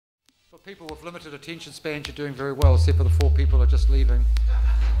For people with limited attention spans, you're doing very well, except for the 4 people who are just leaving.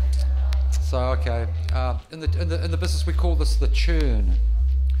 So, okay. In the business, we call this the churn.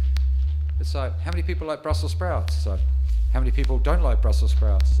 It's like, how many people like Brussels sprouts? It's like, how many people don't like Brussels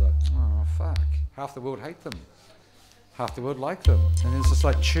sprouts? It's like, oh, fuck. Half the world hate them. Half the world like them. And it's just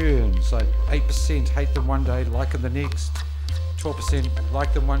like churn. It's like 8% hate them one day, like them the next. 12%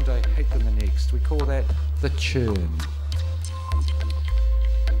 like them one day, hate them the next. We call that the churn.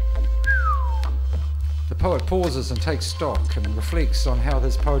 The poet pauses and takes stock and reflects on how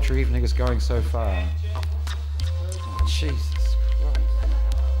his poetry evening is going so far. Oh, Jesus Christ.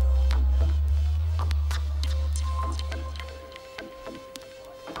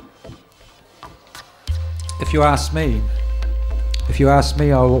 If you ask me,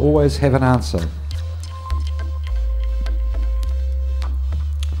 I will always have an answer.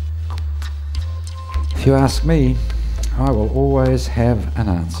 If you ask me, I will always have an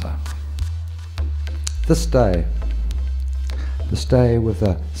answer. This day with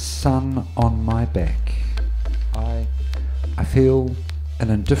the sun on my back, I feel an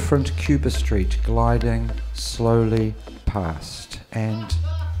indifferent Cuba Street gliding slowly past, and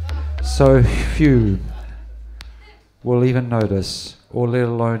so few will even notice or let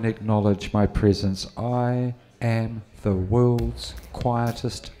alone acknowledge my presence. I am the world's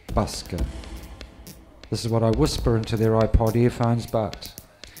quietest busker. This is what I whisper into their iPod earphones, but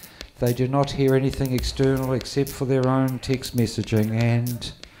they do not hear anything external except for their own text messaging,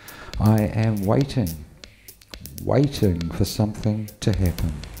 and I am waiting for something to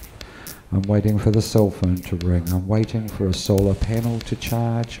happen. I'm waiting for the cell phone to ring. I'm waiting for a solar panel to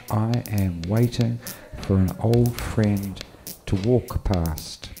charge. I am waiting for an old friend to walk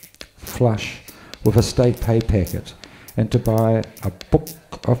past, flush with a state pay packet, and to buy a book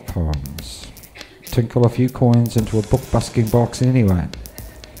of poems. Tinkle a few coins into a book busking box anyway.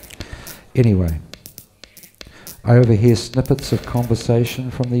 I overhear snippets of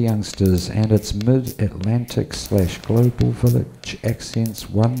conversation from the youngsters, and its mid-Atlantic/global village accents,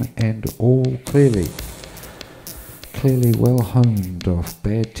 one and all clearly well honed off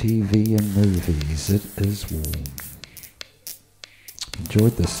bad TV and movies. It is warm.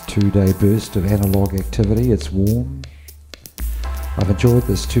 Enjoyed this 2-day burst of analogue activity. It's warm. I've enjoyed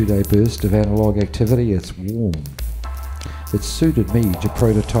this 2-day burst of analogue activity. It's warm. It suited me to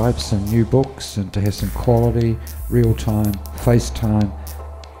prototype some new books and to have some quality, real-time, FaceTime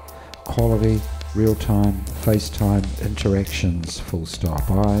interactions, full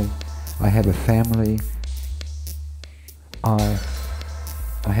stop. I have a family. I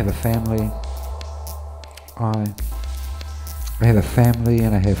have a family. I have a family,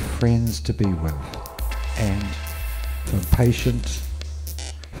 and I have friends to be with. And from patient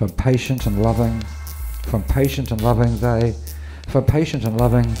and loving,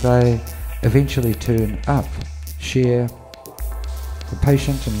 they eventually turn up, share. From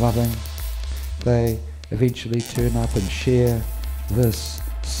patient and loving, they eventually turn up and share this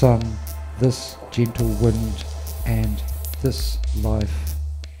sun, this gentle wind, and this life.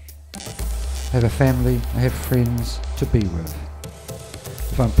 I have a family, I have friends to be with.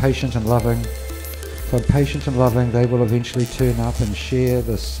 If I'm patient and loving, they will eventually turn up and share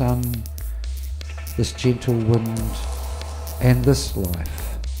the sun, this gentle wind, and this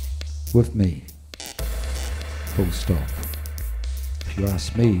life with me. Full stop. If you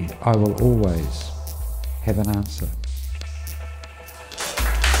ask me, I will always have an answer.